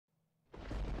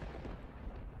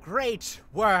Great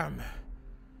Worm.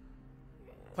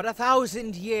 For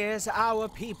 1,000 years, our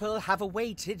people have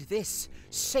awaited this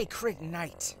sacred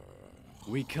night.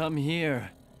 We come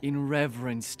here in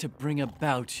reverence to bring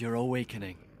about your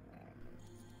awakening.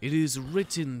 It is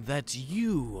written that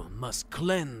you must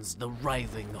cleanse the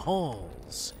writhing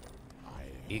halls,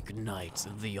 ignite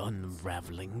the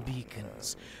unraveling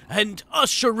beacons, and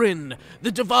usher in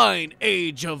the divine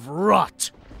age of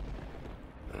rot.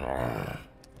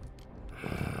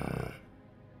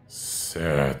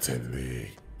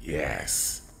 Certainly,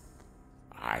 yes.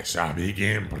 I shall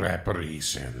begin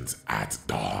preparations at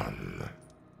dawn.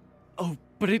 Oh,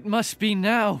 but it must be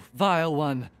now, Vile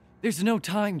One. There's no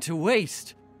time to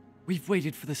waste. We've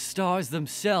waited for the stars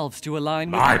themselves to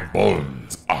align with— My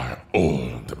bones are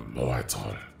old,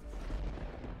 mortal.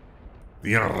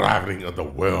 The unraveling of the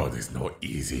world is no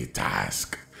easy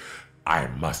task. I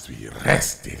must be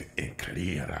rested in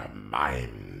clearer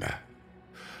mind.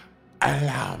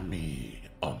 Allow me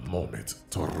a moment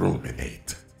to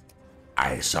ruminate.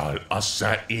 I shall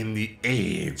usher in the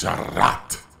age of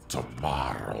rot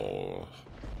tomorrow.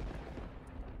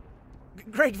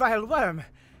 Great Vile Worm,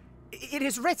 it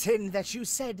is written that you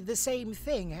said the same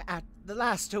thing at the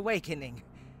last awakening,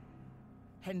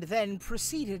 and then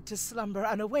proceeded to slumber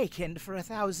unawakened for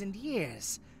 1,000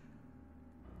 years.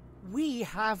 We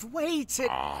have waited—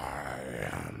 I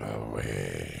am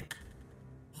awake.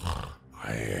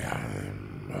 I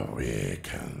am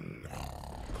awakened.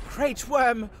 Great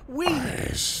Worm, we—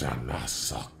 I shall not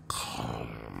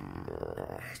succumb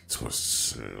to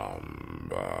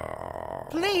slumber.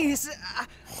 Please!